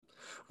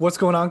What's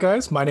going on,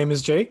 guys? My name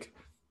is Jake,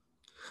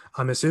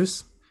 I'm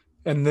Jesus.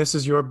 and this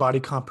is your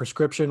Body Comp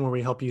Prescription, where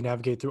we help you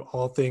navigate through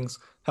all things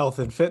health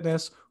and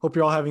fitness. Hope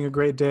you're all having a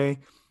great day.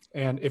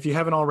 And if you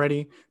haven't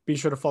already, be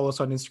sure to follow us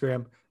on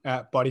Instagram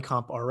at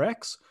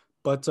BodyCompRx.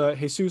 But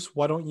Jesus,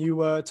 why don't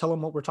you tell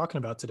them what we're talking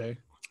about today?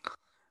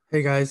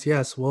 Hey guys,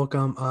 yes,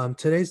 welcome.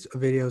 Today's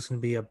video is going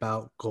to be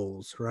about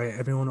goals, right?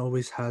 Everyone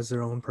always has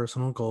their own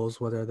personal goals,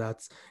 whether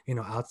that's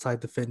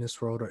outside the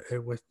fitness world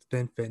or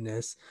within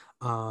fitness.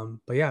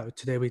 But yeah,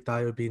 today we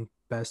thought it would be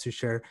best to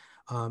share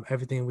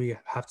everything we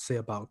have to say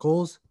about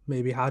goals,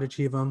 maybe how to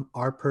achieve them,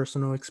 our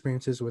personal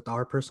experiences with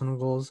our personal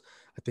goals.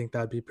 I think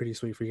that'd be pretty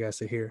sweet for you guys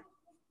to hear.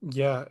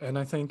 Yeah, and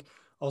I think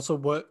also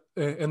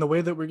and the way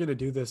that we're going to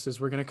do this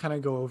is we're going to kind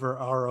of go over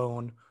our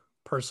own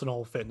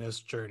personal fitness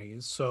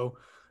journeys. So,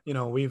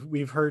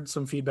 we've heard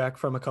some feedback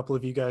from a couple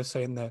of you guys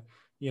saying that,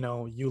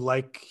 you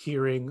like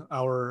hearing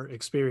our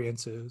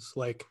experiences,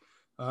 like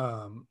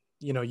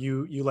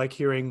you like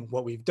hearing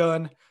what we've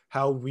done,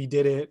 how we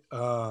did it.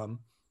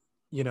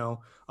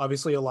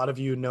 Obviously a lot of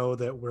you know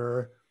that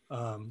we're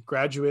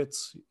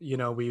graduates.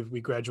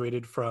 We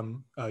graduated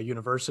from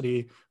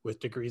university with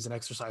degrees in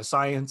exercise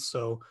science.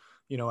 So,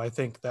 I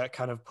think that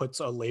kind of puts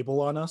a label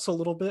on us a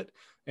little bit.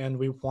 And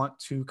we want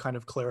to kind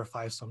of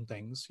clarify some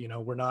things.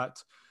 We're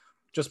not,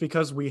 just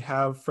because we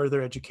have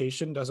further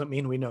education doesn't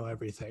mean we know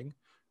everything,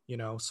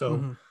 so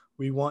Hmm.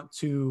 we want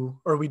to,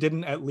 or we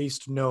didn't at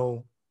least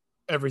know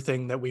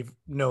everything that we've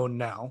known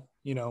now.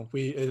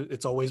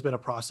 It's always been a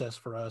process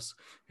for us,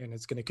 and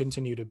it's going to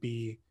continue to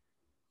be,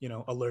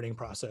 a learning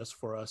process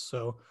for us.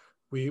 So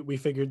we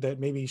figured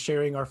that maybe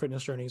sharing our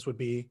fitness journeys would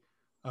be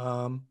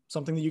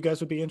something that you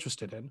guys would be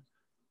interested in,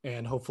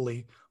 and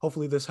hopefully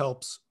this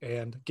helps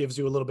and gives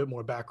you a little bit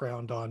more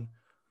background on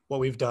what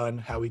we've done,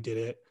 how we did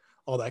it,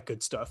 all that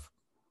good stuff.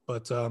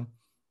 But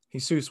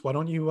Jesus, why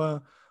don't you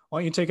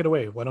take it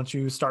away? Why don't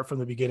you start from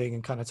the beginning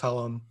and kind of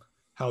tell them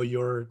how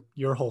your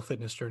whole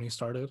fitness journey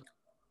started?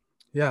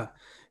 Yeah,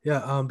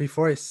 yeah.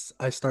 Before I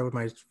start with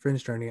my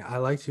fitness journey, I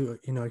like to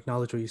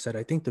acknowledge what you said.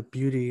 I think the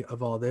beauty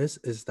of all this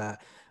is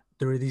that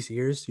through these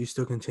years, you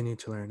still continue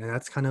to learn, and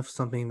that's kind of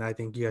something that I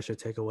think you guys should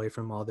take away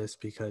from all this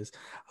because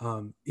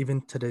even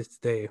to this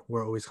day,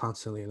 we're always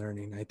constantly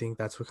learning. I think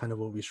that's what kind of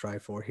what we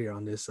strive for here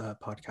on this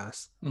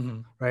podcast, Mm-hmm.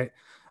 right?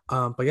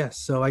 But yes,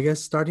 so I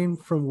guess starting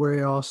from where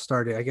it all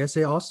started, I guess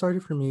it all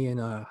started for me in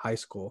high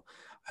school.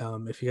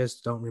 If you guys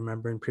don't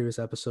remember in previous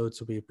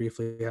episodes, we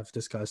briefly have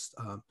discussed.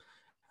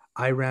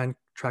 I ran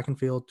track and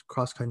field,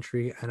 cross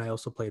country, and I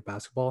also played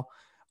basketball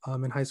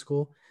in high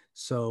school.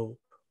 So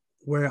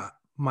where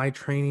my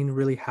training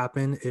really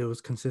happened, it was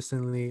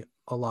consistently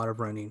a lot of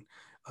running.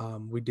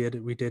 We did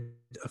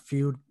a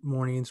few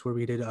mornings where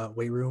we did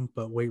weight room,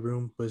 but weight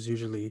room was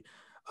usually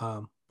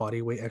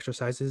body weight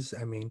exercises.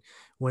 I mean,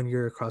 when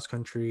you're a cross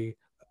country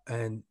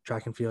and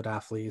track and field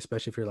athlete,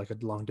 especially if you're like a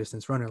long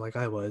distance runner like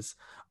I was,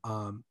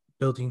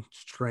 building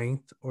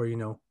strength or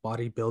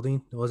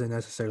bodybuilding wasn't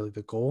necessarily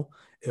the goal.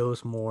 It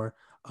was more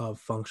of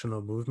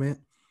functional movement.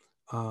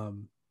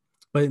 um,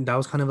 but that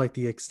was kind of like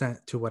the extent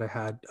to what I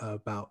had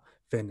about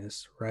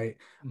fitness, right?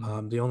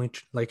 Mm-hmm. The only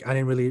like I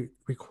didn't really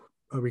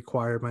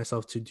require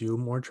myself to do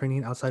more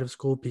training outside of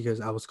school because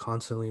I was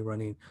constantly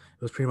running.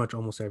 It was pretty much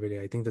almost every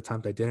day. I think the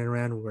times I didn't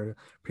run were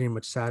pretty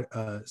much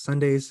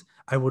Sundays.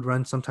 I would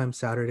run sometimes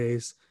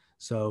Saturdays.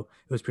 So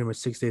it was pretty much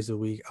 6 days a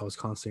week. I was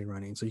constantly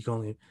running. So you can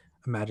only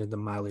imagine the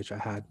mileage I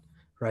had,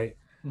 right?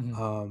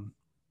 Mm-hmm. Um,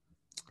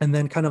 and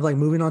then kind of like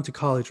moving on to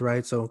college,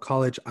 right? So in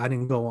college, I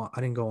didn't go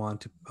on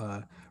to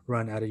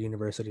run at a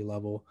university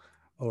level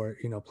or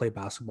play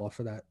basketball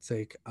for that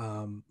sake.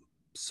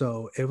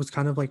 So it was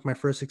kind of like my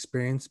first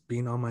experience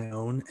being on my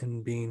own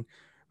and being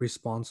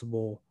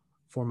responsible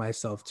for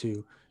myself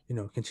to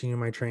continue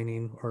my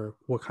training or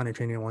what kind of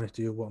training I wanted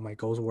to do, what my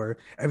goals were.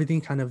 Everything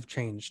kind of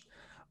changed.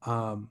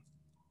 um,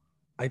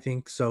 I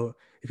think so.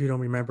 If you don't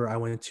remember, I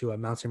went to a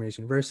Mount St. Mary's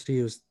University.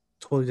 It was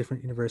a totally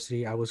different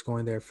university. I was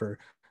going there for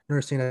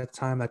nursing at the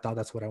time. I thought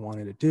that's what I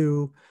wanted to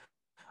do.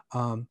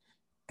 Um,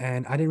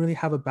 and I didn't really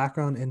have a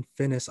background in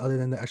fitness other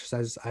than the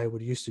exercises I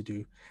would used to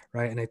do,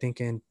 right? And I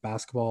think in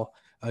basketball,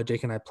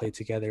 Jake and I played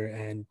together,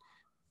 and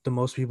the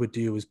most we would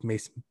do was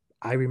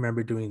I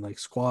remember doing like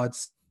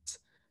squats,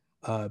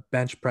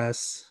 bench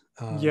press.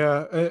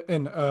 Yeah,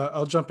 and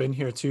I'll jump in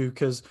here too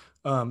because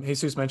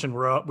Jesus mentioned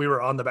we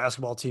were on the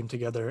basketball team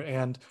together,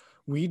 and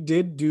we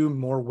did do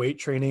more weight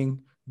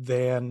training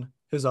than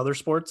his other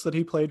sports that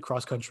he played,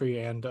 cross country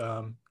and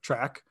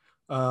track.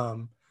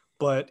 Um,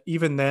 but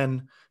even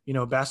then,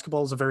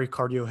 basketball is a very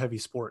cardio heavy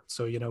sport,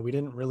 so we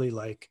didn't really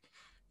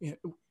you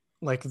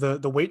like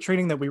the weight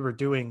training that we were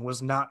doing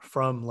was not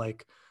from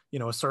like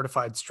a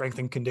certified strength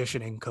and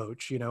conditioning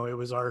coach. It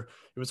was our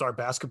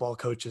basketball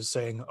coaches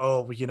saying,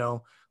 oh,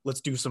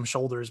 let's do some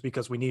shoulders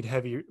because we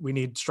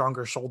need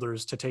stronger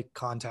shoulders to take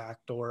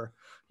contact, or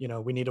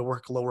we need to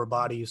work lower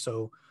body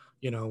so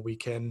we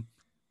can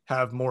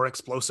have more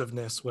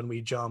explosiveness when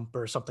we jump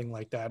or something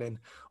like that. And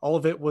all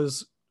of it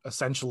was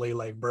essentially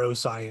like bro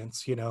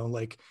science,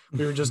 like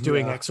we were just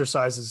doing Yeah.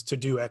 exercises to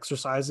do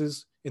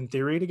exercises in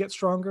theory to get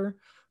stronger.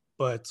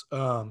 But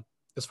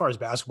as far as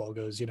basketball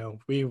goes, you know,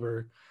 we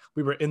were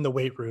in the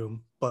weight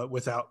room, but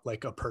without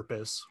like a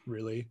purpose,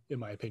 really, in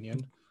my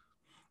opinion.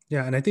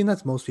 Yeah, and I think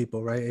that's most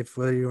people, right? If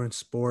whether you're in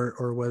sport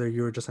or whether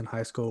you were just in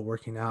high school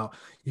working out,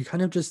 you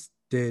kind of just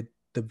did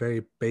the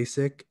very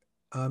basic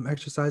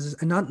exercises,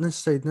 and not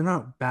necessarily they're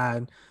not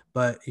bad,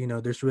 but you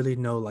know, there's really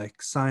no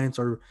like science,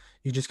 or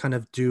you just kind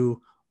of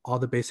do all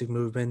the basic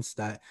movements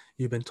that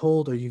you've been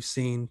told or you've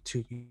seen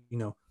to, you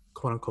know,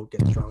 quote unquote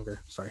get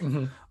stronger. Sorry.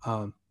 Hmm.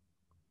 Um,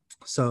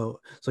 so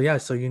yeah,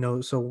 so you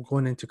know, so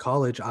going into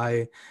college,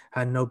 I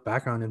had no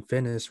background in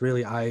fitness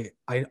really. I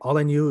all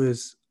I knew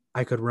is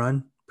I could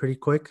run pretty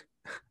quick,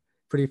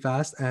 pretty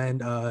fast,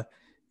 and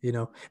you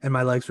know, and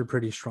my legs were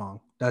pretty strong.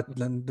 That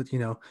then, you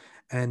know,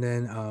 and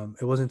then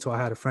it wasn't until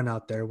I had a friend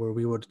out there where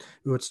we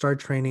would start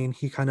training.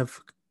 He kind of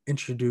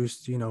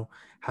introduced, you know,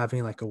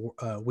 having like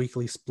a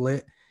weekly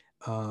split,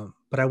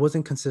 but I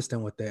wasn't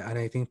consistent with it, and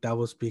I think that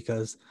was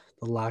because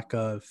the lack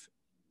of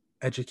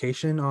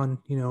education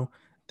on, you know,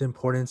 the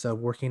importance of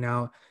working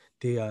out,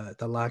 the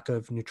lack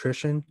of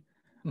nutrition,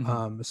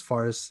 Hmm. as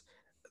far as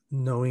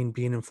knowing,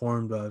 being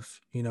informed of,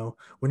 you know,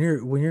 when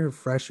you're a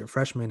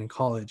freshman in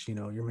college, you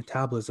know, your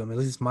metabolism, at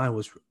least mine,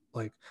 was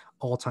like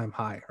all-time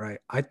high, right?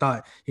 I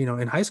thought, you know,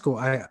 in high school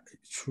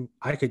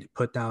I could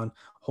put down a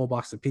whole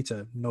box of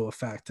pizza, no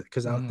effect,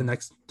 because the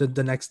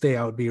Hmm. next day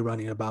I would be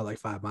running about like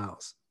 5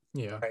 miles,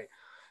 Yeah. right?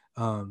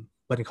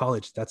 But in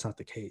college that's not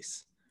the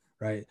case,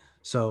 right?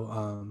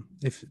 So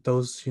if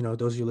those, you know,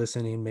 those you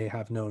listening may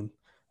have known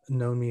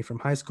me from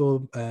high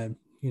school, and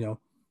you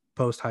know,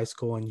 post high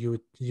school, and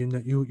you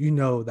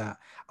know that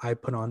I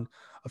put on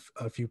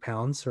a few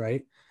pounds,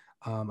 right?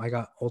 I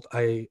got old,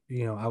 I,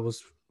 you know, I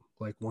was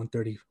like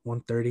 130,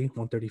 130,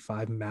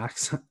 135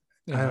 max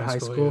In out of high high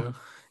school, school. yeah.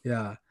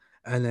 Yeah.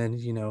 And then,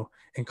 you know,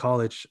 in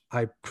college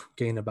I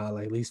gained about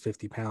like at least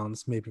 50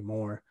 pounds, maybe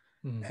more.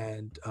 Mm.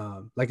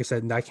 And like I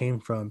said, that came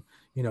from,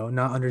 you know,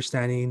 not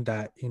understanding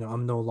that, you know,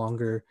 I'm no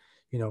longer,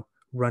 you know,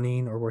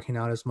 running or working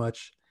out as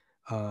much.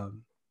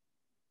 um,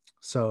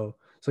 so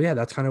yeah,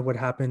 that's kind of what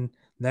happened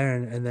there.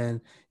 And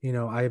then, you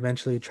know, I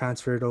eventually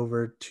transferred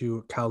over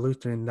to Cal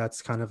Lutheran.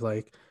 That's kind of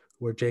like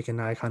where Jake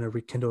and I kind of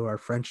rekindled our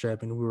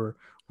friendship, and we were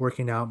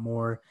working out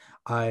more.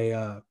 I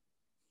uh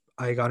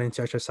i got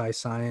into exercise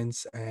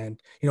science.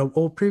 And you know,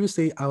 well,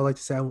 previously I would like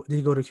to say I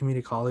did go to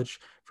community college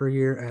for a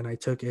year, and I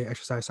took a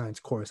exercise science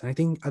course. And I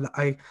think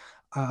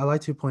I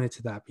like to point it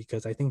to that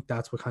because I think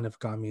that's what kind of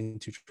got me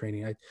into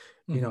training.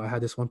 You know, I Hmm.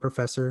 had this one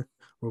professor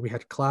where we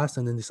had class,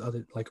 and then this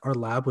other, like, our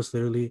lab was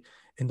literally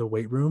in the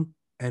weight room,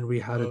 and we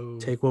had to Whoa.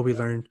 take what we Yeah.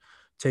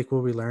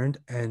 learned,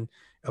 and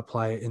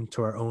apply it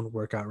into our own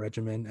workout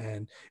regimen.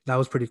 And that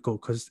was pretty cool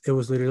because it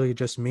was literally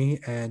just me,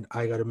 and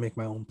I got to make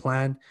my own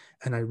plan.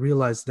 And I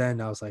realized then,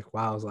 I was like,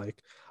 wow, I was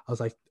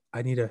like,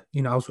 I need to,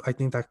 you know, I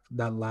think that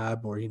that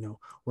lab, or, you know,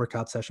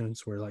 workout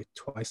sessions were like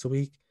twice a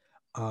week.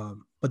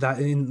 But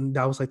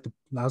that was like that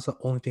was the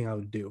only thing I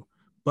would do.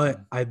 But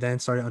Mm. I then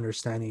started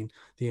understanding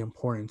the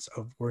importance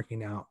of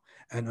working out,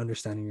 and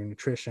understanding your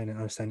nutrition, and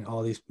understanding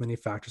all these many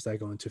factors that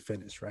go into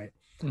fitness, right?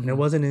 And it Hmm.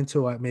 wasn't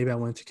until maybe I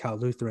went to Cal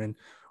Lutheran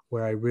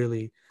where I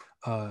really,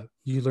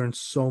 you learn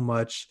so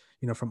much,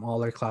 you know, from all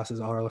their classes,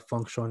 all our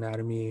functional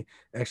anatomy,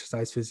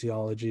 exercise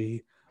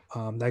physiology,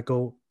 that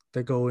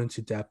go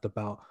into depth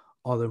about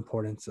all the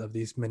importance of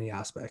these many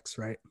aspects,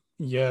 right?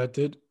 Yeah.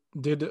 Did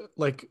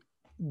like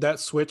that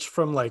switch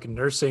from like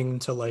nursing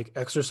to like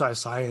exercise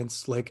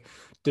science, like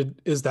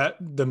is that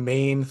the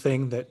main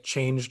thing that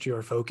changed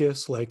your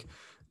focus? Like,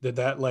 did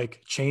that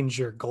like change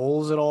your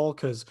goals at all?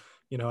 Because,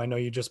 you know, I know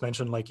you just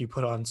mentioned like you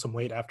put on some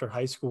weight after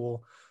high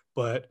school,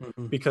 but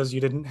Mhm. because you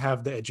didn't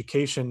have the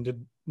education,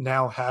 did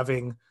now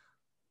having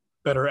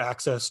better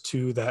access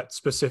to that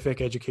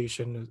specific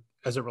education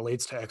as it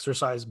relates to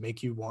exercise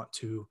make you want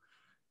to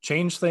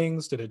change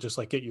things? Did it just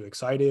like get you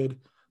excited?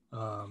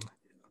 Um,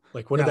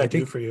 like, what did Yeah, that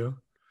do for you?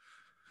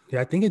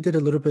 I think it did a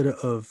little bit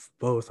of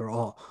both, or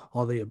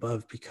all the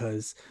above,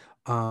 because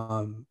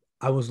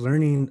I was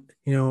learning,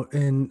 you know,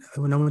 and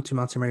when I went to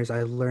Mount St. Mary's,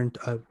 I learned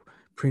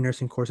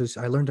pre-nursing courses.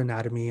 I learned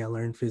anatomy, I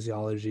learned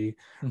physiology,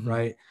 Hmm.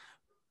 right?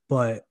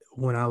 But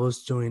when I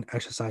was doing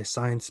exercise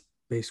science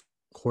based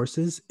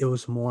courses, it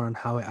was more on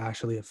how it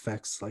actually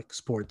affects like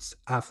sports,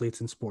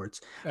 athletes in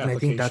sports. And I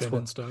think that's Application what,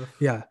 and stuff.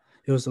 yeah,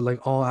 it was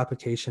like all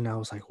application. I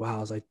was like, wow, I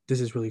was like,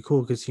 this is really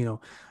cool. Cause, you know,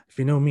 if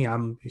you know me,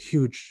 I'm a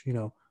huge, you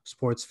know,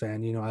 sports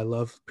fan. You know, I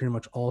love pretty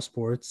much all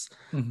sports.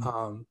 Hmm.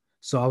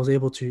 So I was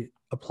able to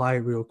apply it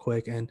real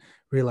quick and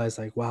realize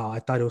like, wow, I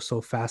thought it was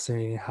so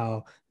fascinating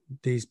how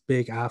these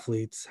big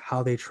athletes,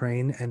 how they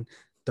train, and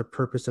the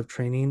purpose of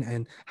training,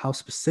 and how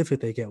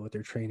specific they get with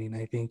their training.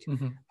 I think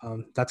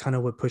Hmm. that's kind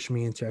of what pushed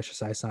me into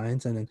exercise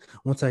science. And then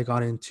once I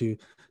got into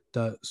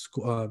the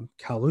school,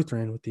 Cal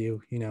Lutheran with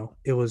you, you know,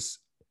 it was,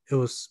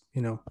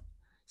 you know,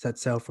 set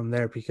sail from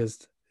there,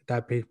 because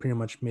that pretty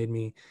much made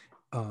me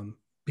um,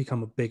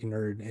 become a big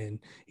nerd in,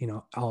 you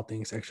know, all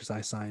things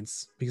exercise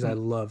science, because I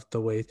love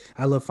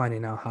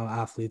finding out how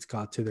athletes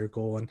got to their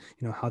goal, and,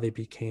 you know, how they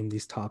became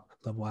these top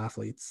level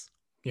athletes.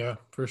 Yeah,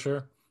 for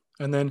sure.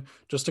 And then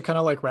just to kind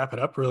of like wrap it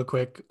up real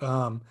quick,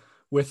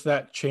 with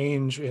that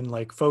change in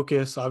like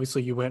focus,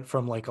 obviously you went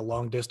from like a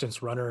long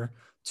distance runner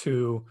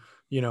to,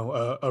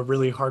 a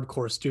really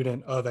hardcore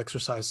student of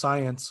exercise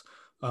science.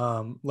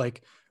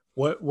 Like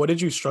what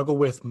did you struggle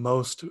with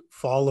most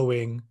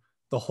following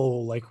the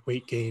whole like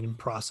weight gain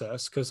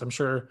process? Because I'm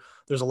sure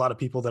there's a lot of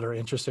people that are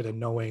interested in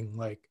knowing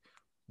like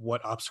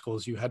what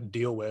obstacles you had to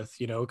deal with,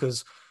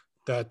 because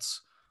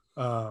that's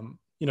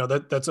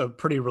that's a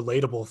pretty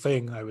relatable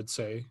thing, I would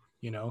say.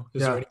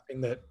 Is there Yeah.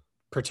 anything that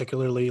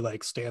particularly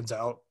like stands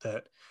out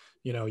that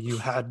you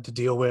had to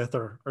deal with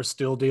or are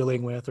still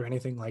dealing with or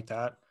anything like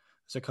that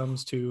as it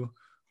comes to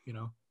you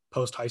know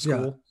post high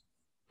Yeah. school?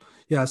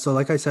 Yeah, so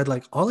like I said,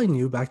 like all I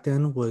knew back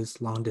then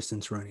was long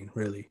distance running,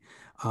 really.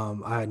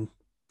 I,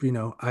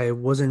 I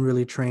wasn't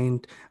really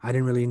trained. I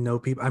didn't really know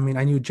people. I mean,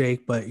 I knew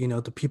Jake, but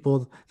the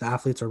people, the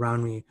athletes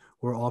around me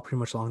were all pretty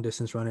much long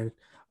distance runners.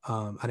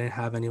 I didn't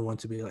have anyone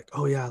to be like,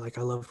 oh yeah, like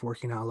I loved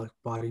working out, like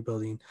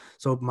bodybuilding.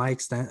 So my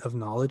extent of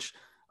knowledge,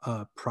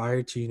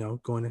 prior to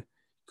going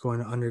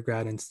to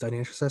undergrad and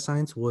studying exercise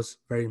science was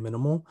very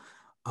minimal.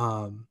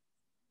 Um,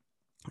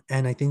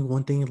 and I think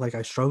one thing like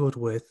I struggled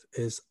with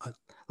is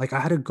like I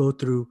had to go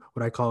through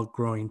what I call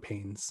growing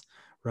pains,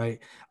 right?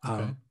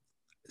 Okay. Um,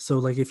 so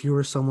like if you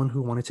were someone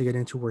who wanted to get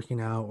into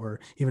working out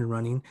or even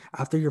running,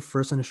 after your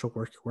first initial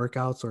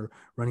workouts or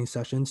running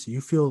sessions,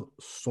 you feel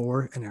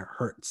sore and it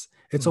hurts.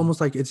 It's Mm-hmm.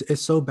 almost like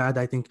it's so bad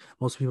that I think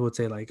most people would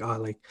say like, oh,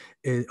 like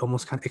it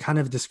kind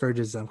of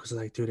discourages them because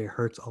like, dude, it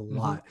hurts a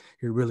Mm-hmm. lot.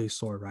 You're really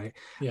sore, right?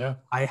 Yeah.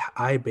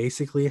 I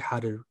basically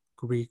had to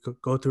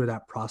go through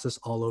that process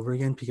all over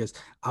again because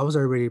I was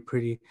already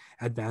pretty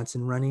advanced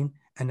in running,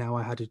 and now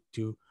I had to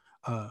do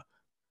uh,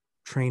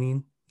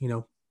 training,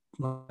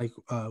 like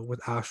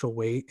with actual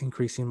weight,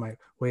 increasing my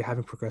weight,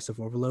 having progressive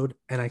overload.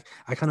 And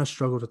I kind of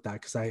struggled with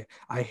that because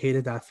I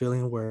hated that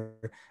feeling where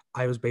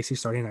I was basically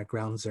starting at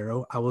ground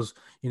zero. I was,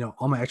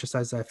 all my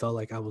exercises, I felt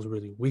like I was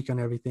really weak on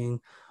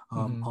everything.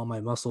 Mm-hmm. All my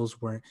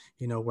muscles weren't,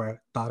 where I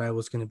thought I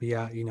was going to be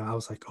at. I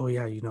was like, oh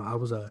yeah, I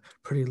was a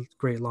pretty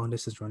great long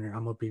distance runner.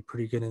 I'm gonna be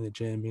pretty good in the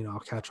gym. I'll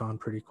catch on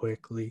pretty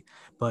quickly.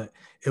 But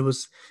it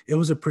was it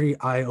was a pretty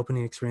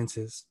eye-opening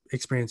experience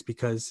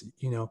because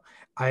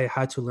I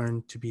had to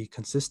learn to be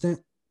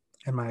consistent,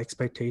 and my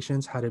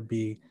expectations had to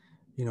be,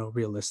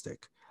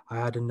 realistic. I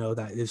had to know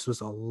that this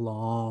was a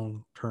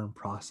long-term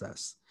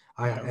process.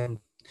 I Yeah. and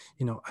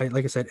I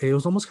like I said, it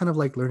was almost kind of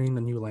like learning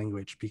a new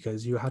language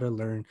because you had to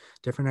learn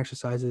different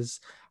exercises,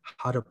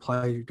 how to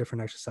apply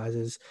different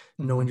exercises,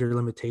 knowing Mm-hmm. your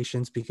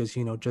limitations because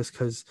just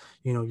because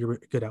you're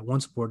good at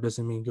one sport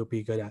doesn't mean you'll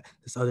be good at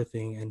this other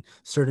thing. And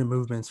certain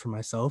movements for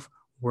myself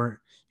weren't,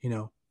 you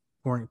know,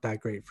 weren't that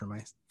great for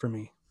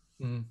me.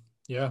 Mm,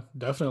 yeah,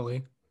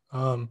 definitely.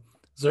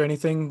 Is there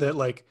anything that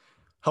like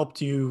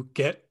helped you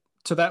get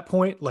to that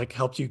point? Like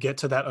helped you get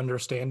to that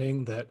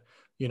understanding that,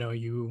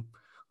 you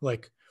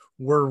like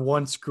were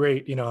once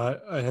great,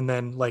 and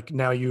then like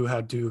now you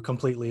had to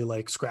completely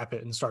like scrap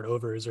it and start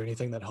over. Is there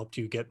anything that helped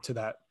you get to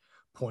that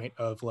point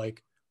of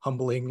like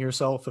humbling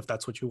yourself, if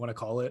that's what you want to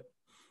call it?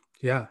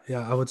 Yeah,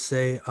 I would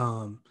say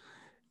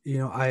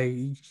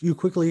you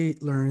quickly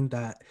learn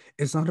that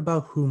it's not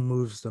about who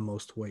moves the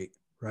most weight,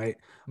 right?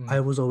 I Mm,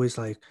 was always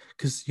like,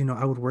 because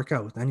I would work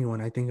out with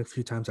anyone. I think a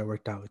few times I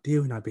worked out with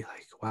you, and I'd be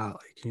like, wow,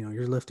 like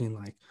you're lifting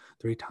like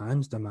 3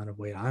 times the amount of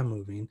weight I'm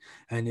moving,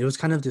 and it was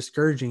kind of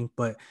discouraging.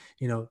 But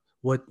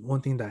what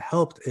one thing that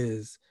helped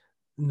is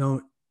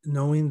know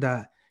knowing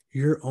that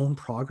your own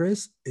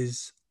progress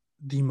is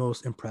the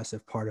most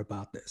impressive part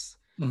about this.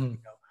 mm-hmm, You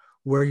know,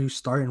 where you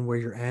start and where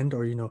you end,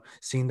 or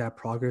seeing that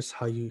progress,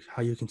 how you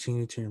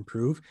continue to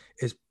improve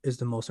is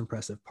the most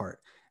impressive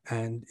part.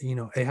 And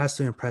it has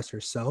to impress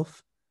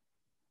yourself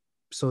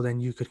so then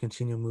you could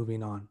continue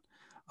moving on.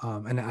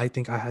 And I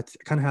think I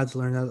kind of had to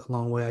learn that a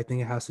long way. I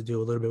think it has to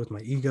do a little bit with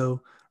my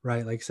ego,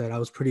 right? Like I said, I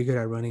was pretty good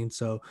at running,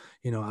 so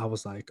I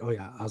was like, oh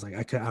yeah, I was like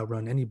I could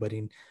outrun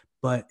anybody.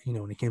 But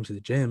when it came to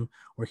the gym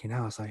working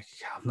out, I was like,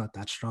 yeah, I'm not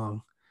that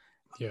strong.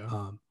 yeah.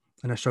 um,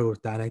 and I struggle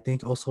with that. I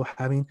think also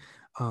having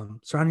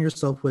surrounding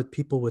yourself with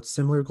people with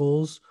similar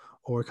goals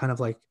or kind of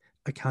like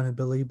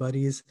accountability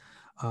buddies.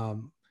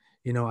 Um,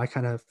 I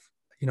kind of,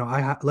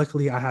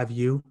 luckily I have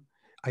you.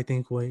 I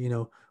think when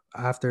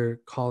after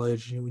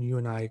college, when you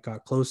and I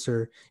got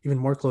closer, even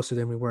more closer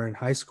than we were in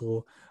high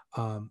school.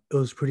 It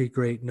was pretty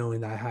great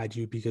knowing that I had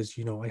you because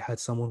I had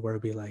someone where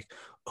it'd be like,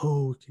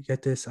 oh,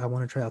 get this, I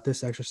want to try out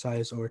this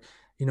exercise, or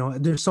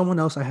there's someone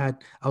else I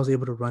was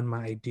able to run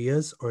my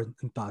ideas or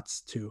and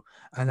thoughts to,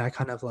 and that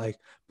kind of like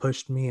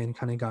pushed me and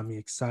kind of got me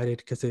excited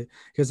because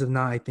if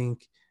not, I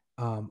think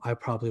I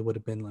probably would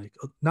have been like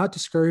not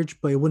discouraged,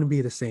 but it wouldn't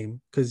be the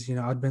same because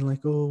I'd been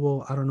like, oh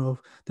well, I don't know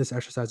if this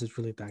exercise is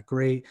really that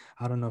great.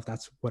 I don't know if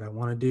that's what I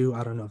want to do.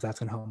 I don't know if that's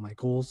gonna help my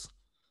goals.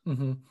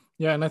 Hmm.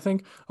 Yeah, and I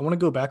think I want to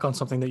go back on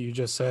something that you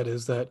just said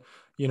is that,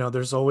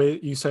 there's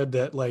always, you said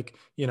that like,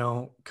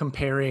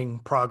 comparing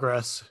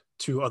progress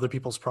to other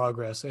people's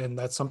progress, and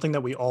that's something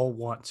that we all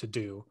want to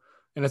do.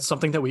 And it's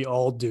something that we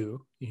all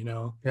do,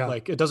 Yeah,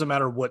 like it doesn't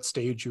matter what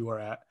stage you are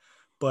at.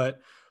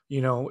 But, You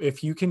know,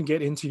 if you can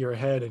get into your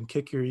head and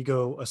kick your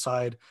ego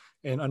aside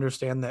and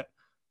understand that,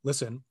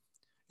 listen,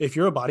 if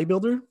you're a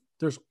bodybuilder,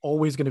 there's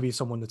always going to be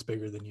someone that's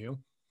bigger than you.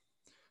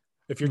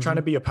 If you're trying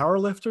Mm-hmm. to be a power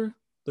lifter,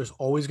 there's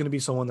always going to be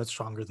someone that's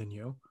stronger than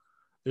you.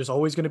 There's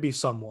always going to be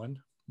someone,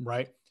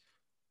 right?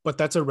 But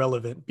that's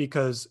irrelevant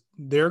because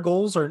their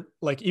goals are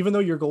like, even though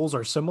your goals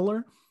are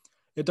similar,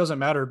 it doesn't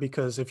matter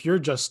because if you're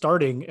just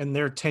starting and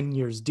they're 10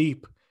 years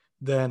deep,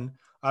 then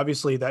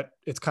obviously that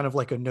it's kind of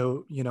like a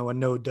no, you know, a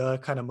no duh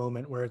kind of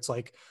moment where it's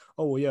like,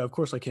 oh, well, yeah, of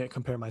course I can't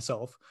compare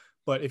myself.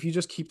 But if you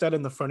just keep that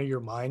in the front of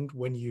your mind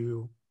when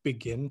you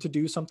begin to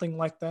do something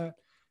like that,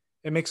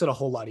 it makes it a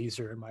whole lot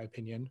easier, in my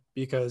opinion,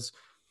 because,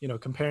 you know,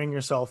 comparing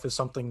yourself is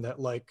something that,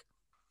 like,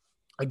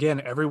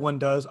 again, everyone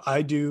does.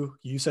 I do.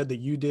 You said that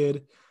you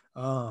did.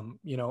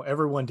 You know,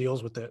 everyone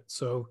deals with it.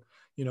 So,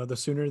 you know, the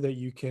sooner that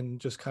you can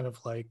just kind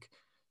of like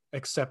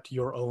accept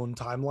your own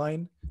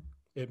timeline,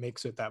 it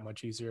makes it that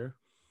much easier.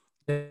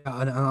 Yeah,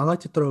 and I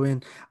like to throw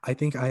in, I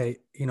think I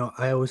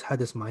always had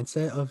this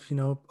mindset of,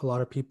 a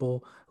lot of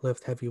people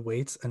lift heavy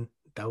weights, and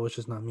that was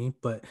just not me.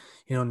 But,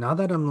 now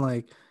that I'm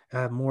like, I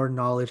have more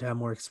knowledge, I have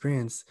more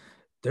experience,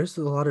 there's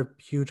a lot of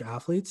huge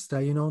athletes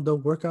that, they'll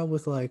work out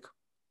with like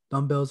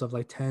dumbbells of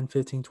like 10,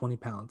 15, 20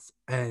 pounds.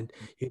 And,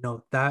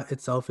 that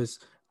itself is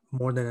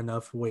more than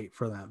enough weight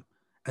for them.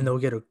 And they'll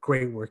get a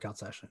great workout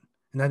session.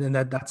 And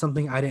that's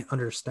something I didn't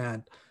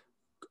understand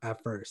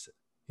at first.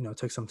 It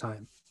took some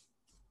time.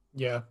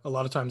 Yeah, a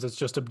lot of times it's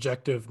just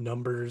objective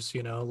numbers,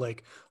 you know,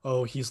 like,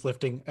 oh, he's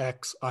lifting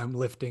X, I'm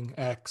lifting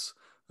X.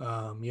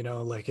 You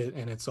know, like it,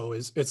 and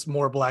it's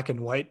more black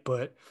and white,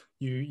 but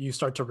you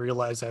start to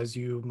realize as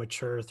you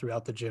mature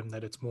throughout the gym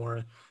that it's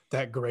more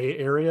that gray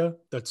area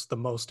that's the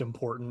most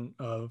important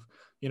of,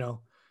 you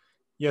know,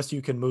 yes,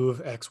 you can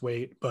move X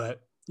weight,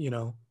 but you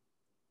know,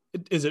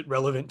 is it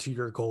relevant to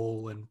your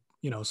goal and,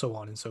 you know, so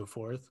on and so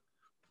forth.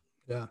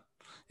 Yeah.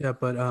 Yeah,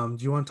 but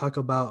do you want to talk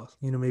about,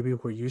 maybe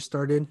where you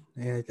started?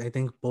 And I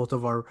think both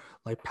of our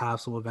like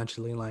paths will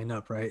eventually line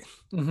up, right?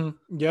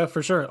 Yeah,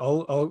 for sure.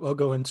 I'll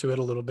go into it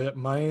a little bit.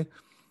 My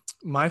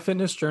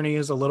fitness journey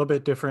is a little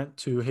bit different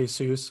to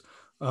Jesus.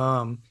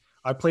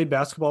 I played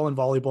basketball and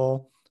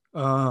volleyball.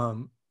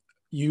 Um,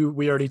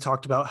 we already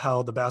talked about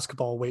how the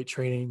basketball weight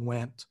training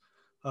went.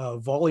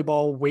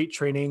 Volleyball weight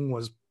training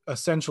was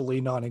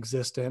essentially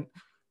non-existent.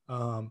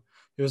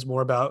 It was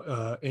more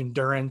about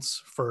endurance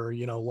for,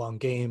 you know, long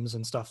games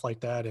and stuff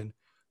like that, and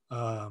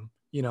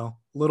you know,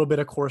 a little bit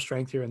of core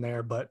strength here and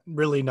there, but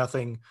really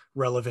nothing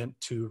relevant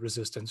to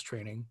resistance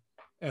training.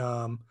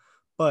 Um,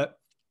 but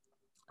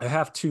I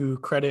have to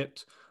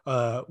credit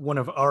one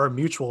of our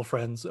mutual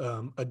friends,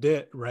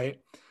 Adit, right?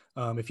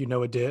 If you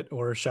know Adit,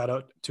 or shout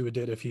out to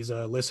Adit if he's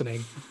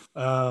listening.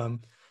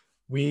 Um,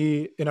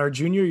 we, in our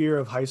junior year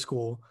of high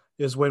school,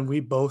 is when we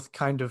both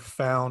kind of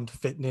found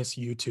fitness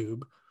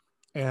YouTube.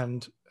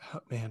 And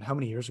man, how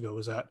many years ago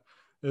was that?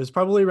 It was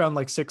probably around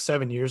like 6,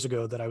 7 years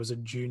ago that I was a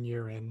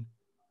junior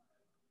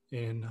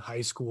in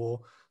high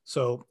school.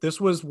 So this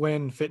was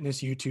when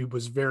fitness YouTube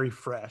was very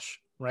fresh,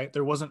 right?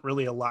 There wasn't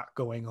really a lot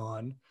going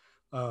on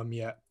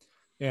yet.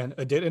 And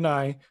Adit and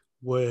I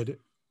would,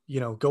 you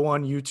know, go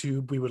on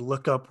YouTube. We would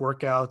look up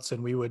workouts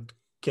and we would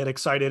get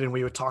excited and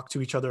we would talk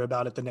to each other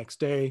about it the next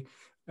day.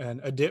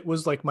 And Adit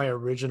was like my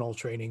original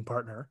training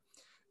partner.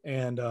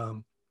 And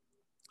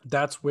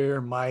that's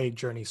where my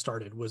journey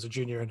started, was a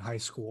junior in high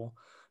school.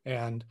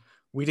 And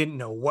we didn't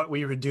know what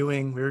we were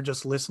doing. We were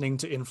just listening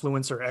to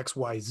influencer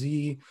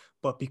XYZ,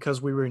 but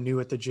because we were new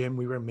at the gym,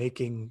 we were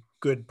making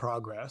good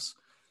progress.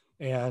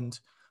 And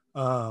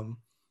um,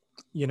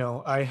 you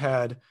know, I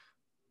had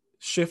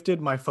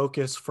shifted my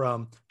focus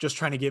from just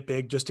trying to get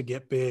big just to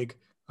get big,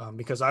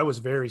 because I was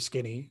very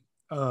skinny,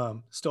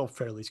 still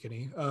fairly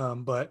skinny,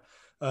 but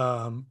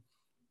um,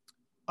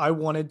 I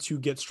wanted to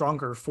get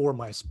stronger for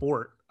my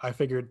sport. I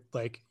figured,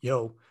 like,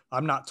 yo,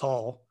 I'm not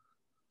tall.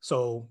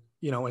 So,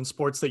 you know, in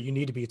sports that you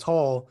need to be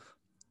tall,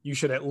 you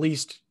should at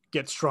least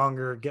get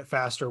stronger, get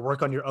faster,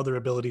 work on your other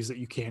abilities that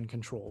you can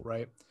control,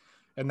 right?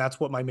 And that's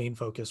what my main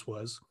focus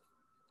was.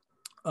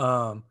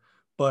 Um,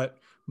 but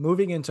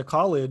moving into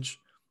college,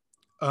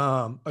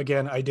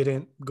 again, I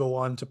didn't go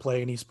on to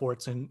play any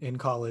sports in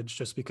college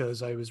just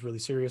because I was really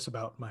serious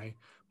about my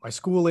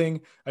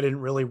schooling. I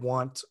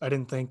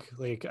didn't think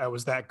like I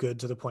was that good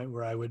to the point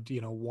where I would,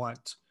 you know,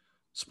 want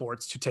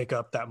sports to take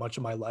up that much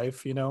of my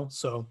life, you know?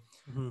 So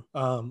Hmm.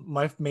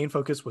 my main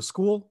focus was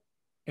school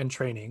and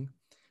training.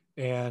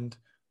 And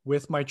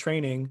with my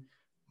training,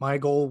 my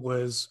goal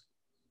was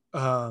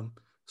um,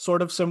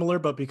 sort of similar,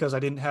 but because I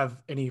didn't have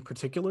any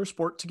particular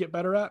sport to get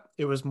better at,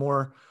 it was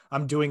more,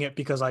 I'm doing it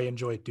because I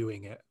enjoy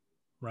doing it.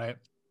 Right.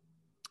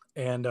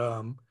 And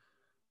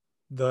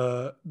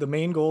the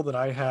main goal that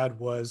I had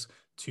was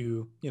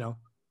to, you know,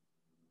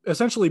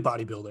 essentially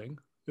bodybuilding.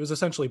 It was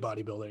essentially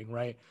bodybuilding,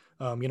 right?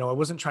 You know, I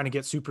wasn't trying to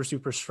get super,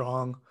 super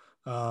strong,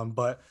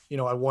 but, you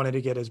know, I wanted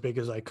to get as big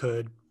as I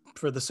could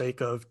for the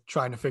sake of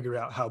trying to figure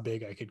out how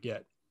big I could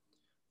get.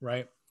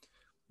 Right.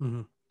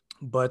 Hmm.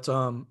 But,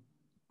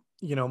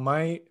 you know,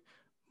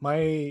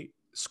 my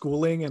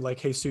schooling, and like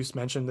Jesus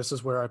mentioned, this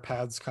is where our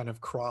paths kind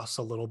of cross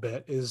a little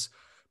bit, is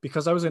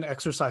because I was in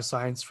exercise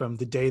science from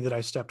the day that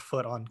I stepped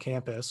foot on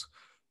campus.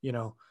 You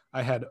know,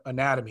 I had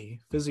anatomy,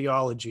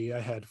 physiology, I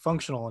had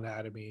functional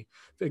anatomy,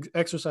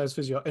 exercise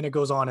physio, and it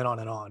goes on and on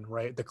and on,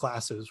 right? The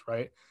classes,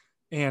 right?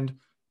 And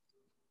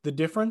the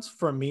difference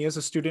for me as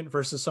a student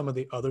versus some of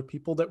the other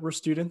people that were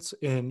students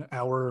in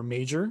our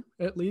major,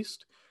 at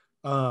least,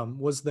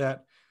 was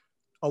that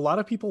a lot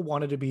of people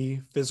wanted to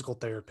be physical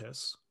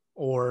therapists,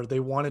 or they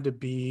wanted to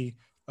be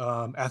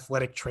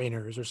athletic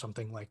trainers or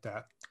something like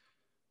that.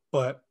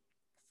 But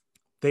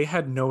they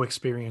had no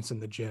experience in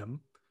the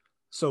gym.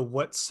 So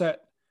what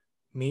set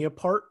me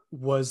apart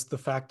was the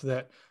fact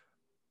that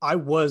I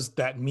was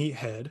that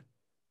meathead,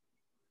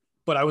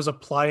 but I was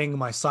applying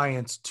my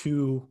science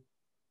to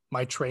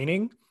my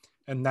training.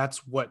 And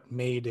that's what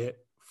made it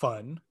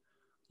fun.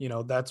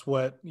 That's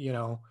what,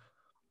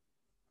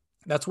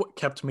 that's what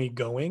kept me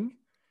going.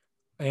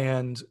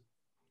 And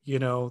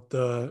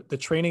the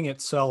training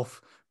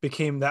itself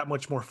became that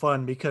much more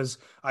fun because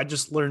I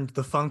just learned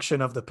the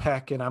function of the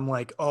pec, and I'm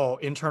like, oh,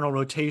 internal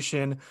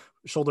rotation,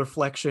 shoulder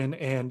flexion,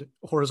 and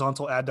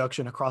horizontal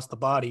adduction across the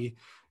body,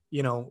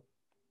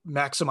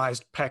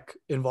 maximized pec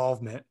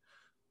involvement.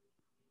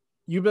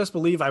 You best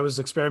believe I was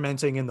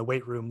experimenting in the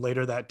weight room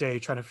later that day,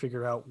 trying to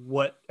figure out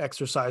what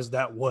exercise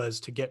that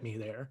was to get me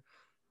there,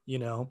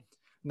 and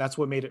that's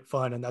what made it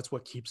fun. And that's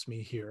what keeps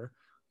me here,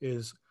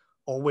 is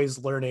always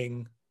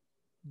learning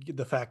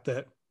the fact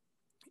that,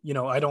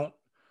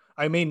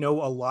 I may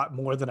know a lot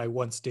more than I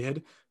once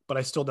did, but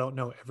I still don't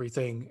know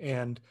everything.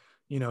 And,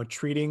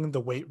 treating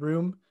the weight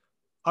room,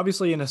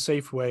 obviously in a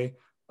safe way,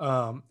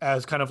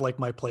 as kind of like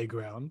my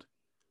playground,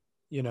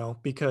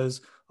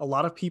 because a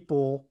lot of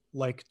people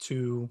like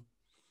to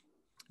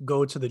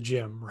go to the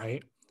gym,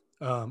 right?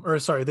 Or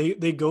sorry,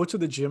 they go to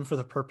the gym for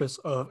the purpose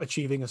of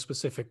achieving a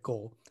specific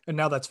goal. And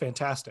now that's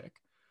fantastic.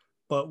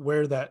 But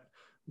where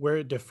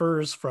it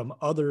differs from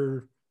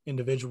other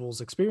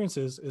individuals'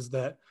 experiences is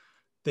that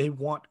they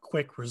want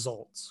quick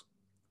results,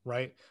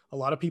 right? A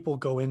lot of people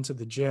go into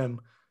the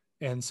gym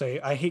and say,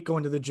 I hate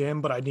going to the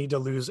gym, but I need to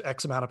lose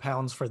X amount of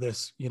pounds for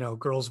this,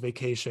 girls'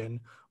 vacation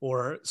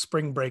or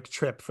spring break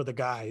trip for the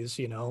guys,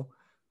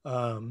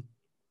 and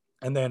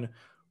then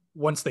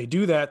once they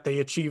do that, they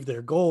achieve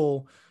their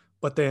goal.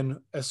 But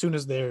then as soon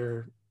as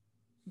their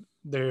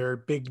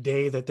big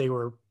day that they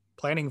were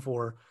planning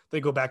for, they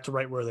go back to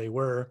right where they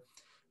were.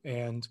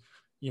 And,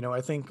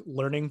 I think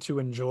learning to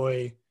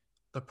enjoy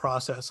the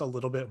process a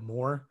little bit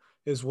more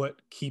is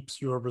what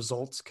keeps your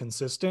results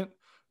consistent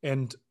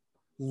and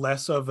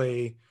less of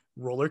a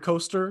roller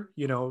coaster.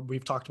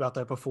 We've talked about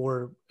that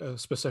before,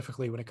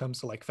 specifically when it comes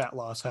to like fat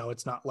loss, how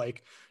it's not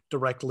like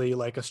directly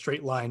like a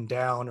straight line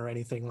down or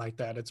anything like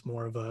that. It's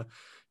more of a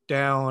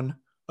down,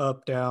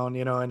 up, down,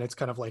 and it's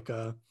kind of like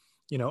a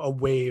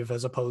wave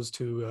as opposed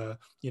to,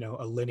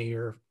 a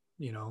linear,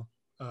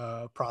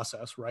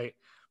 process, right?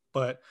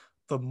 But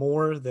the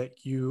more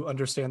that you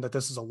understand that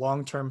this is a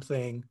long-term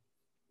thing,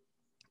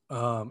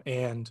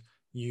 and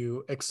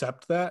you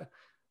accept that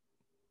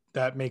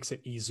makes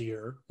it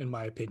easier, in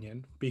my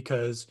opinion,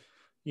 because,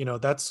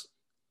 that's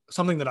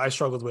something that I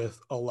struggled with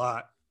a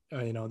lot.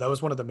 That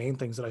was one of the main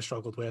things that I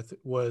struggled with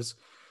was,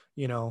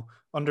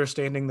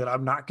 understanding that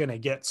I'm not going to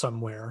get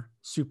somewhere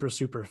super,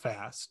 super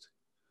fast,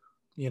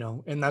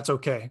 and that's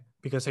okay,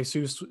 because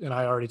Jesus and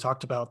I already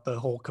talked about the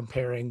whole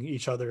comparing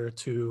each other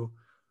to,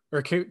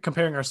 or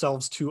comparing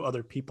ourselves to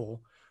other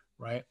people,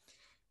 right?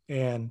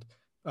 And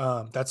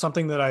that's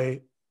something that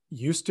I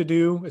used to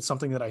do. It's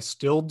something that I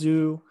still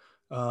do.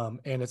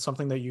 And it's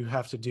something that you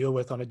have to deal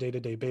with on a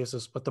day-to-day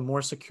basis. But the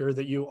more secure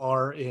that you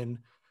are in,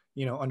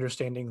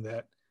 understanding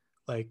that,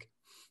 like,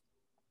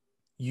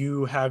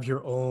 you have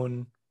your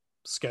own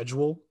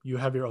schedule, you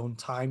have your own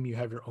time, you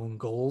have your own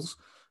goals,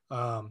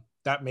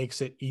 that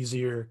makes it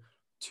easier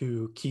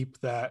to keep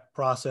that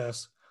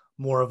process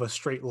more of a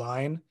straight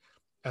line,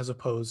 as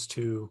opposed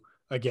to,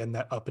 again,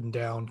 that up and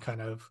down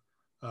kind of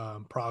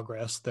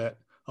progress that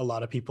a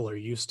lot of people are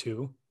used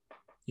to,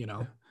 you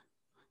know.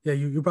 Yeah,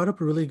 you brought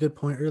up a really good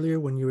point earlier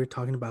when you were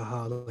talking about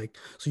how, like,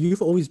 so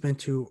you've always been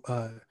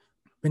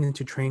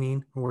into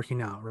training and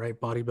working out, right?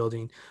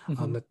 Bodybuilding.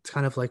 Mm-hmm. That's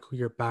kind of like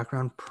your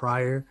background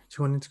prior to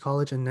going into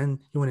college, and then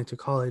you went into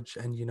college,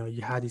 and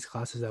you had these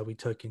classes that we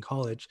took in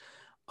college.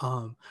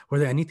 Were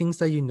there any things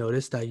that you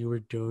noticed that you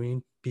were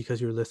doing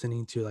because you were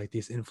listening to like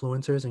these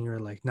influencers, and you're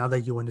like, now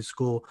that you went to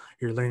school,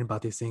 you're learning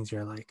about these things,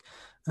 you're like,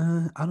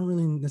 I don't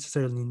really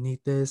necessarily need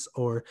this,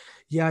 or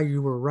yeah,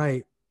 you were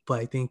right, but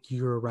I think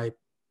you were right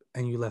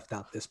and you left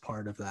out this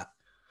part of that.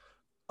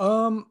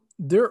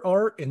 There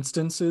are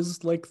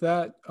instances like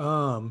that.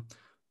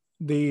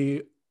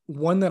 The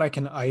one that I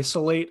can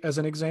isolate as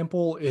an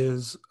example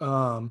is,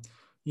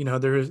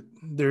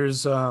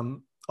 there's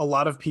a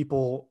lot of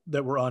people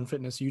that were on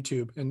fitness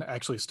YouTube, and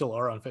actually still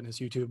are on fitness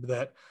YouTube,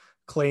 that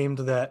claimed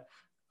that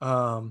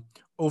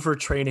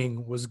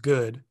overtraining was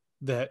good,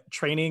 that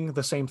training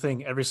the same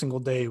thing every single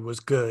day was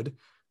good.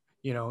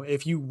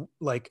 If you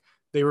like,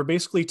 they were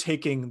basically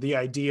taking the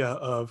idea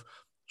of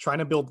trying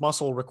to build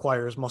muscle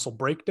requires muscle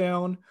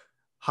breakdown,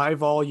 high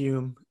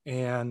volume,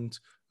 and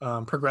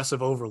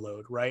progressive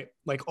overload, right?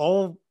 Like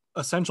all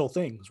essential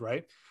things,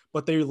 right?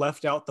 But they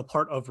left out the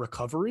part of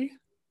recovery,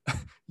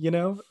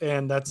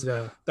 and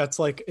Yeah. that's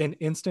like an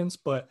instance.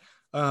 But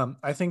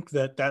I think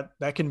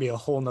that can be a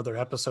whole nother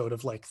episode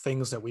of like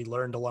things that we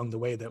learned along the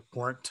way that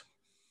weren't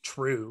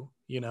true,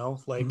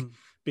 like Mhm.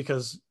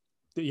 because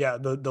yeah,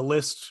 the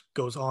list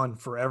goes on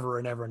forever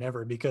and ever and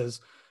ever,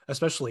 because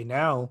especially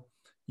now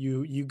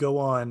you go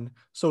on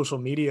social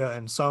media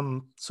and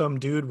some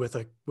dude with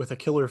a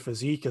killer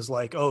physique is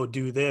like, oh,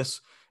 do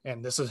this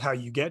and this is how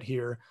you get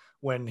here,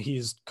 when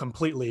he's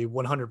completely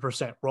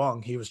 100%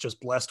 wrong. He was just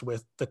blessed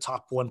with the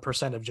top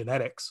 1% of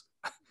genetics,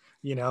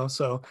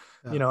 so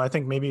Yeah. I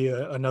think maybe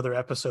another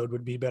episode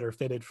would be better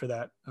fitted for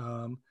that.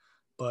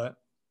 But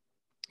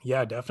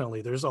yeah,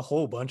 definitely there's a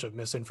whole bunch of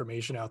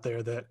misinformation out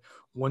there that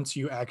once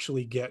you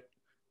actually get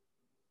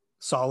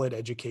solid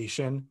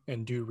education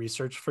and do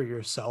research for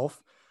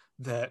yourself,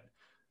 that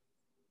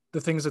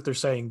the things that they're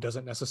saying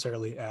doesn't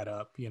necessarily add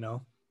up.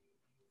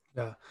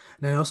 Yeah,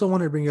 and I also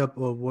want to bring up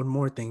one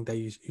more thing that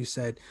you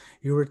said.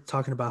 You were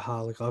talking about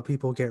how like a lot of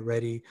people get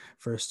ready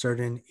for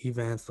certain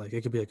events, like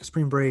it could be like a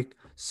spring break,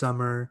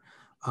 summer,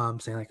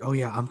 saying like, oh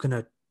yeah, I'm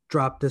gonna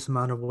drop this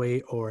amount of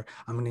weight, or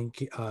I'm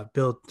gonna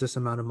build this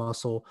amount of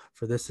muscle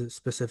for this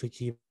specific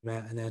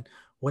event, and then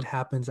what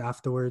happens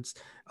afterwards?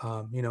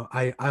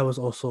 I was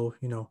also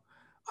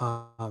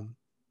um,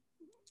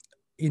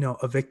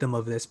 a victim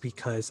of this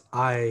because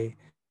I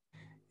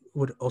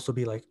would also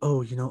be like,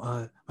 oh,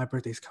 my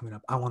birthday's coming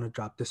up. I want to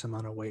drop this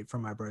amount of weight for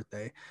my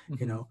birthday. You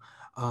Mm-hmm.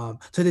 know,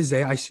 to this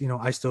day, I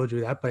still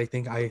do that, but I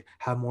think I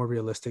have more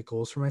realistic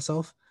goals for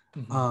myself.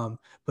 Mm-hmm.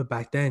 But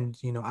back then,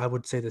 I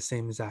would say the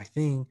same exact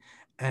thing.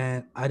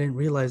 And I didn't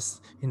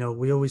realize,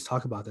 we always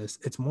talk about this.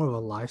 It's more of a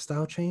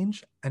lifestyle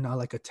change and not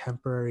like a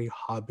temporary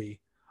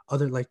hobby.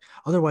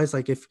 Otherwise,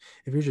 like if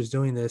you're just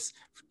doing this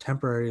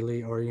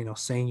temporarily, or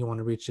saying you want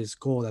to reach this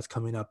goal that's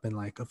coming up in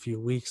like a few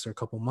weeks or a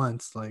couple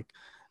months, like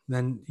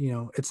then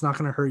it's not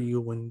going to hurt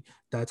you when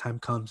that time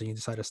comes and you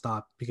decide to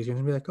stop, because you're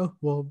going to be like, oh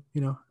well,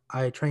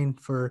 I trained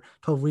for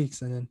 12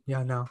 weeks and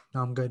then now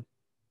I'm good.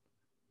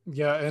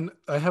 Yeah, and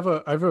I have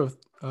a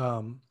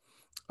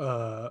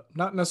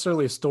not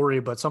necessarily a story,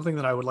 but something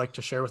that I would like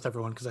to share with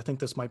everyone because I think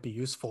this might be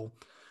useful.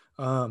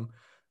 Um,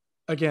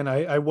 Again,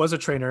 I was a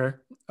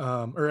trainer,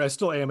 or I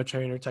still am a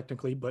trainer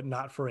technically, but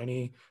not for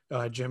any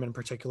gym in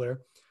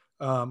particular.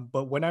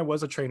 But when I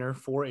was a trainer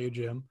for a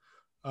gym,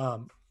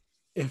 um,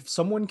 if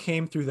someone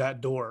came through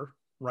that door,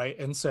 right,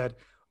 and said,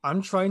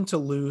 I'm trying to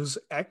lose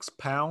X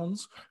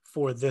pounds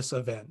for this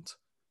event,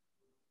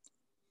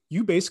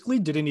 you basically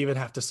didn't even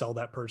have to sell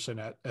that person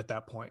at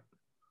that point,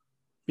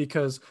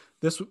 because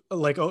this,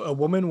 like a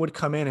woman would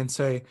come in and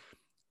say,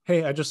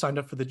 hey, I just signed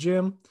up for the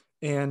gym,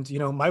 and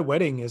my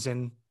wedding is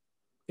in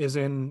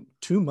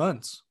 2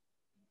 months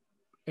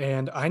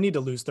and I need to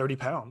lose 30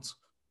 pounds.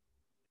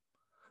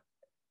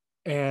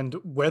 And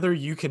whether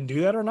you can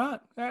do that or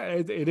not,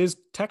 it is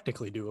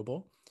technically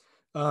doable.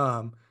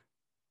 Um,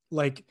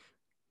 like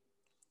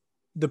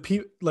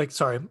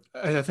sorry,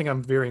 I think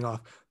I'm veering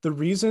off. The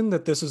reason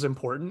that this is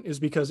important is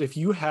because if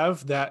you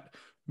have that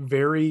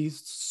very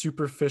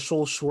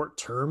superficial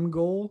short-term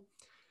goal,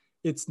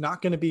 it's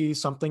not going to be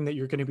something that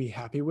you're going to be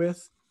happy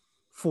with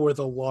for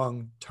the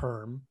long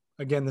term.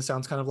 Again, this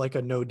sounds kind of like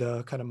a no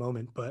duh kind of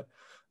moment, but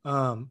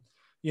um,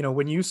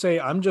 when you say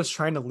I'm just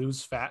trying to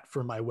lose fat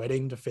for my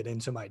wedding to fit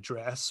into my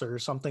dress or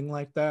something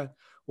like that,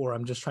 or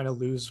I'm just trying to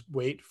lose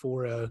weight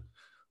for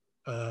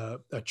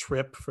a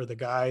trip for the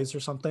guys or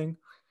something,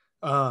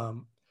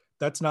 um,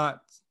 that's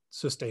not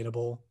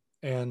sustainable.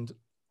 And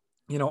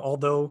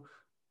although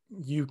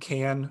you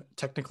can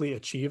technically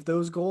achieve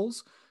those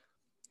goals,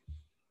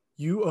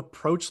 you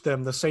approach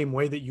them the same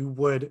way that you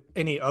would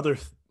any other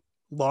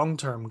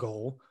long-term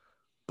goal.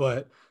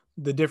 But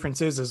the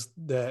difference is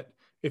that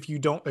if you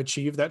don't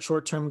achieve that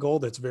short-term goal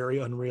that's very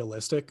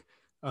unrealistic,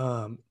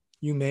 um,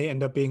 you may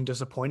end up being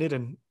disappointed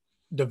and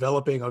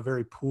developing a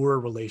very poor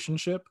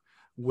relationship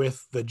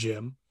with the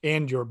gym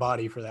and your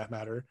body for that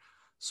matter.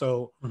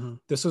 So Mm-hmm.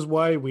 this is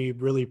why we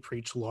really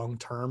preach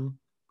long-term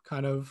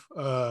kind of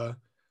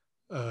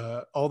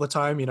all the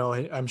time.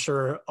 I'm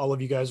sure all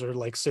of you guys are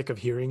like sick of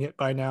hearing it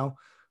by now,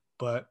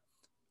 but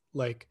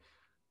like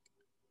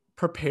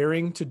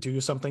preparing to do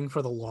something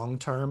for the long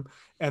term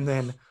and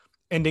then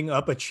ending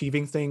up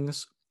achieving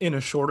things in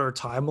a shorter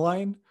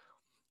timeline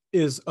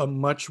is a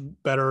much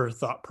better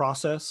thought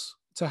process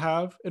to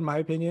have, in my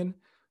opinion,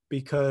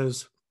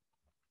 because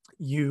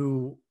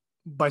you,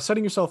 by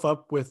setting yourself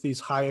up with these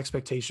high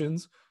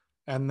expectations,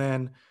 and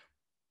then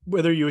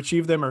whether you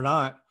achieve them or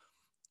not,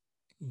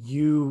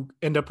 you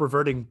end up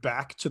reverting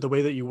back to the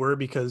way that you were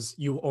because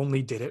you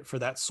only did it for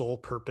that sole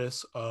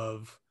purpose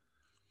of,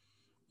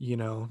 you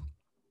know,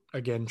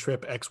 again,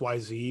 trip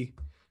XYZ.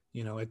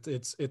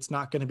 It's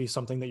not going to be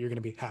something that you're going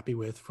to be happy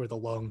with for the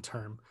long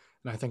term.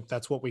 And I think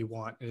that's what we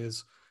want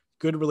is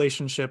good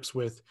relationships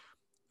with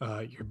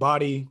your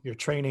body, your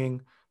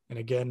training, and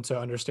again, to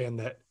understand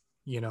that,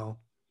 you know,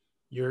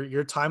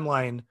 your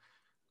timeline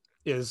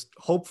is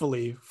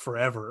hopefully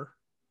forever.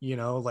 You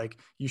know, like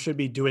you should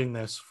be doing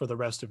this for the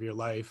rest of your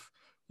life.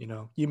 You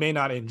know, you may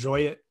not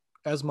enjoy it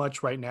as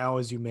much right now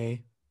as you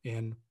may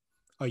in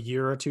a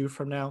year or two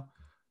from now,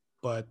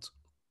 but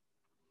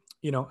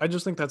you know, I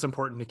just think that's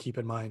important to keep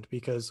in mind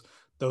because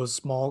those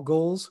small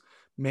goals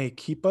may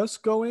keep us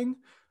going,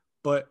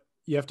 but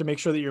you have to make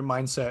sure that your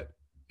mindset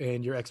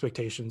and your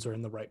expectations are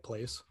in the right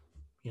place,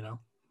 you know?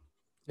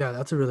 Yeah,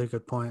 that's a really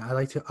good point. I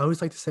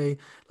always like to say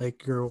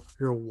like your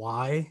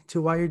why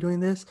to why you're doing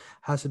this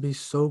has to be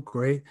so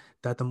great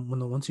that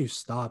once you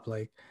stop,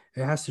 like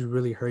it has to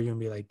really hurt you and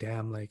be like,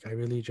 damn, like I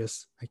really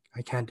just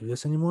I can't do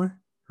this anymore,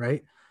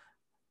 right?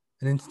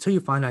 And until you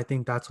find, I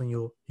think that's when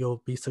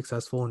you'll be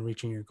successful in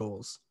reaching your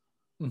goals.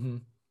 Mm-hmm.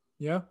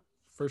 Yeah,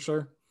 for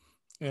sure.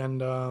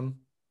 And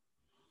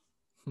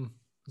hmm,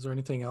 is there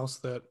anything else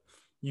that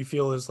you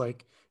feel is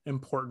like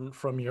important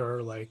from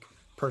your like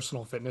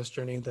personal fitness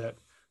journey that,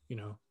 you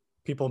know,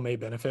 people may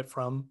benefit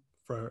from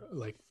for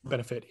like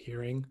benefit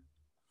hearing?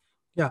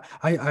 Yeah,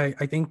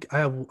 I think I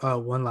have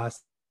one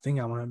last thing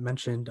I want to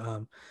mention.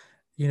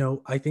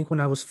 I think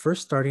when I was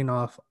first starting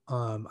off,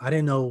 I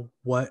didn't know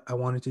what I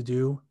wanted to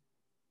do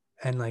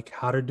and like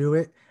how to do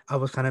it. I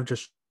was kind of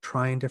just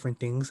trying different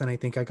things, and I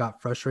think I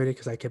got frustrated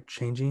because I kept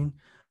changing.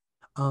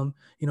 I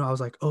was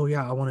like, oh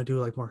yeah, I want to do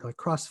like more like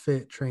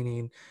CrossFit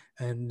training.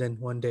 And then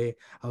one day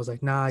I was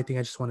like, nah, I think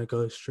I just want to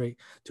go straight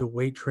to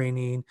weight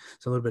training.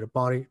 So a little bit of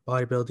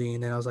bodybuilding.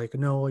 And then I was like,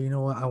 no, you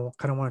know what?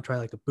 Kind of want to try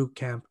like the boot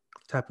camp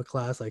type of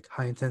class, like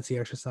high intensity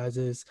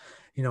exercises,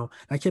 and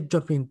I kept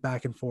jumping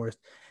back and forth.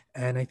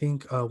 And I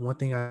think one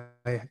thing I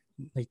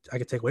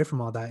could take away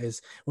from all that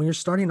is when you're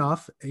starting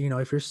off,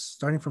 if you're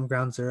starting from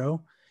ground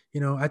zero,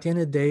 at the end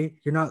of the day,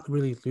 you're not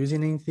really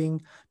losing anything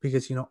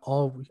because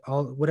all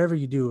whatever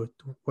you do,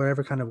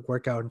 whatever kind of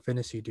workout and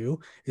fitness you do,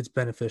 it's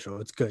beneficial,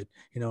 it's good,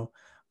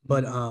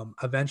 but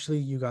Mm-hmm. eventually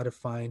you got to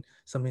find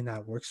something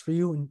that works for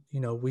you.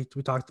 And we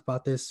talked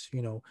about this,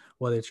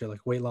 whether it's your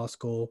like weight loss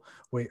goal,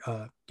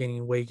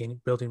 gaining weight,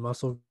 building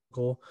muscle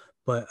goal,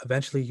 but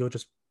eventually you'll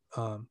just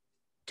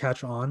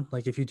catch on.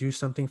 Like if you do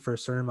something for a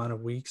certain amount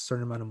of weeks,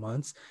 certain amount of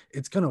months,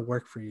 it's gonna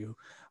work for you.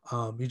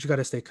 You just got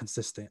to stay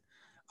consistent.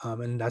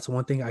 And that's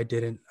one thing I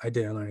didn't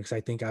learn because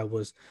I think I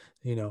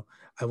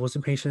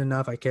wasn't patient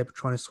enough. I kept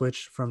trying to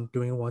switch from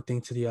doing one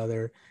thing to the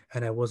other,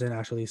 and I wasn't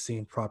actually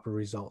seeing proper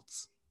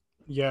results.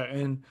 Yeah,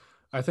 and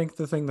I think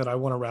the thing that I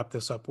want to wrap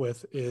this up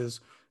with is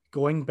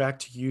going back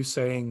to you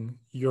saying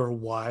your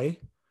why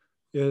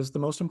is the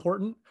most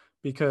important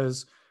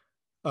because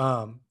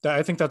that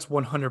I think that's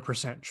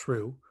 100%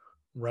 true,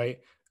 right?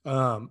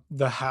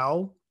 The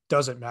how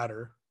doesn't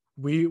matter.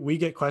 We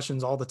get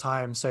questions all the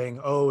time saying,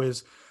 "Oh,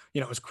 is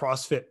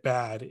CrossFit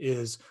bad?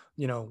 Is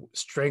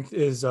strength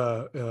is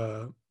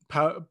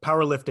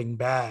powerlifting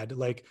bad?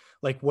 Like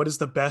what is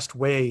the best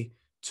way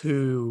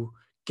to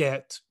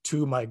get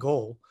to my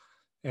goal?"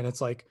 And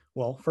it's like,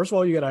 well, first of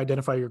all, you got to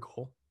identify your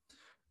goal,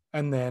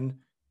 and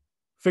then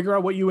figure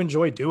out what you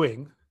enjoy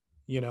doing.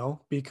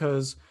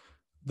 Because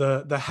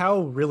the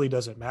how really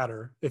doesn't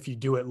matter if you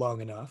do it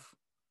long enough,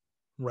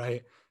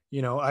 right?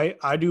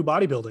 I do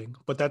bodybuilding,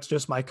 but that's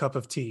just my cup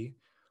of tea.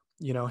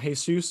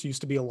 Jesus used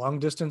to be a long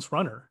distance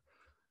runner.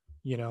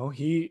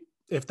 He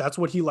if that's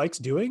what he likes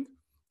doing,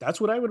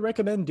 that's what I would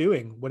recommend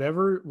doing.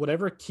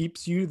 Whatever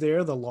keeps you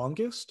there the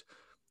longest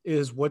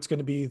is what's going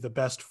to be the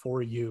best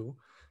for you.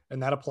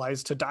 And that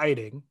applies to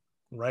dieting,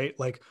 right?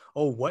 Like,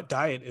 oh, what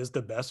diet is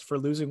the best for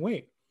losing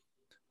weight?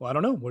 Well, I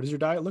don't know. What does your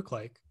diet look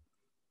like?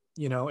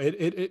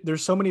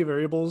 There's so many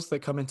variables that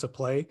come into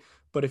play,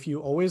 but if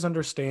you always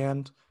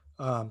understand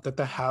that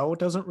the how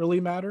doesn't really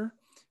matter,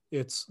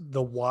 it's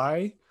the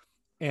why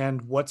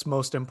and what's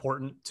most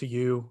important to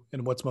you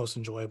and what's most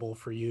enjoyable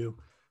for you.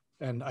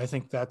 And I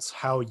think that's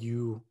how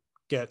you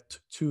get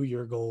to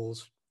your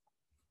goals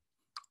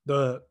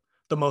the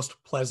the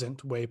most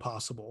pleasant way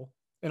possible,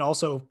 and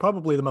also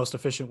probably the most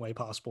efficient way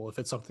possible if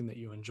it's something that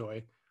you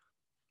enjoy.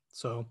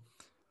 So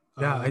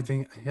Yeah, I um,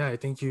 think yeah, I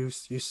think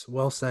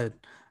well said.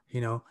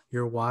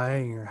 Your why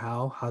and your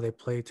how they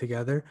play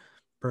together,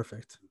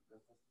 perfect.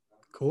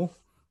 Cool.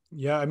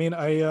 Yeah, I mean,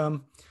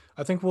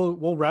 I think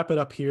we'll wrap it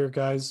up here,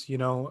 guys.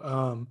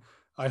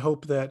 I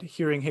hope that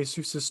hearing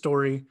Jesus's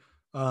story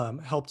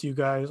helped you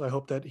guys. I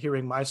hope that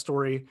hearing my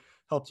story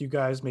helped you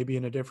guys maybe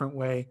in a different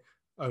way.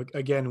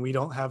 Again, we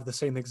don't have the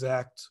same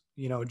exact,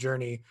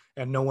 journey,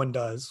 and no one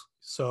does.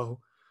 So,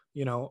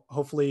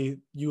 hopefully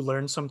you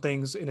learn some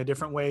things in a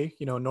different way.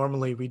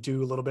 Normally we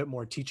do a little bit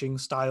more teaching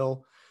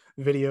style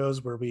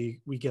videos where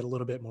we get a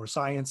little bit more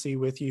sciency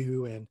with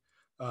you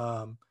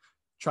and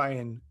try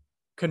and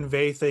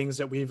convey things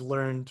that we've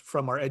learned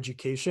from our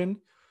education.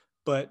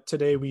 But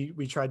today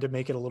we tried to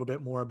make it a little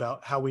bit more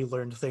about how we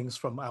learned things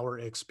from our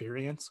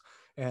experience.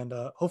 And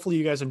hopefully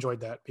you guys enjoyed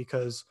that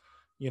because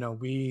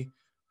we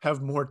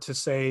have more to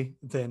say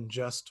than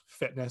just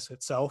fitness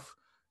itself.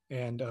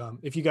 And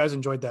if you guys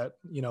enjoyed that,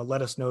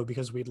 let us know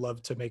because we'd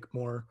love to make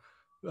more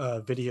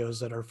videos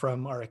that are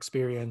from our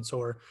experience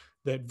or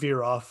that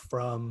veer off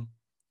from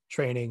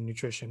training,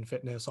 nutrition,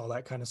 fitness, all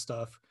that kind of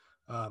stuff.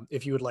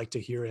 If you would like to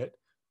hear it,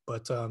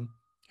 But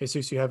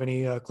Jesus, you have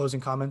any closing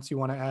comments you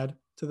want to add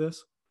to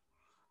this?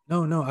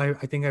 No, I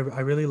think I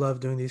really love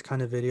doing these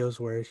kind of videos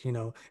where,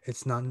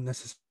 it's not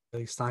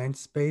necessarily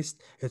science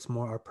based. It's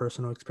more our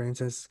personal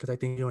experiences because I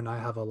think you and I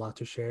have a lot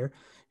to share.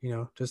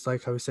 Just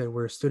like how we said,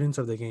 we're students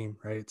of the game,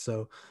 right?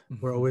 So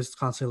we're Mhm. always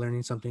constantly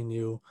learning something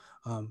new.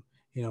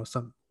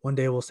 Some one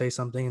day we'll say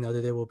something, and the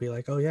other day we'll be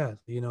like, oh yeah,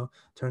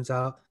 turns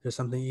out there's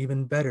something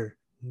even better.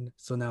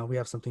 So now we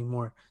have something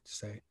more to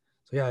say.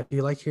 So yeah, if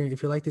you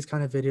like these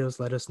kind of videos,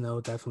 let us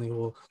know. Definitely,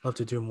 we'll love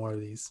to do more of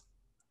these.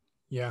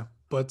 Yeah.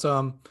 But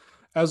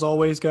as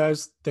always,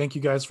 guys, thank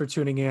you guys for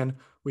tuning in.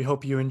 We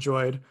hope you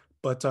enjoyed.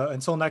 But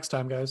until next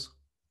time, guys,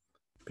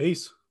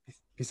 peace.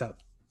 Peace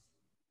out.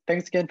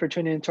 Thanks again for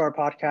tuning into our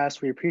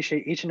podcast. We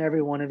appreciate each and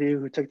every one of you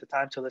who took the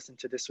time to listen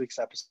to this week's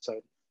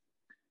episode.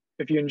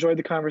 If you enjoyed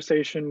the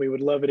conversation, we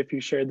would love it if you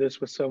shared this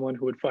with someone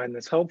who would find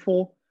this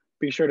helpful.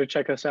 Be sure to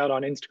check us out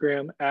on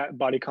Instagram at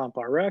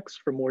BodyCompRx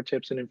for more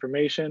tips and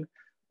information.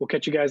 We'll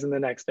catch you guys in the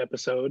next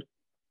episode.